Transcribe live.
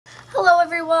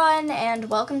everyone, and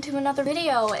welcome to another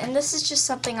video. And this is just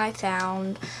something I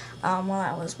found while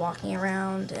I was walking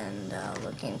around and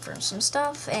looking for some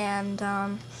stuff. And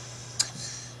oh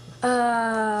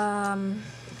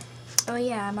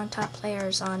yeah, I'm on top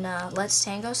players on Let's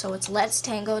Tango, so it's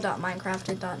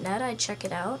letstango.minecrafted.net. I check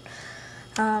it out.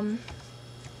 I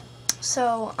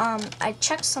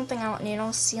checked something out. You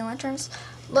know, sea lanterns.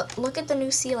 Look at the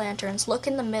new sea lanterns. Look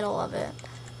in the middle of it.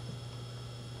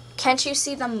 Can't you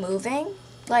see them moving?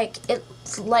 Like,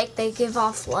 it's like they give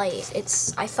off light.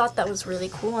 I thought that was really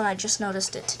cool, and I just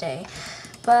noticed it today.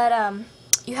 But,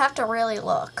 you have to really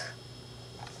look.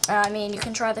 I mean, you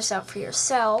can try this out for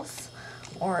yourself,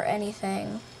 or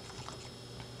anything.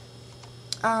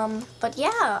 But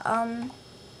yeah,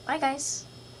 bye guys.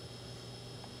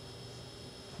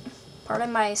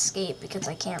 Pardon my escape, because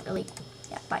I can't really,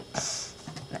 yeah, bye.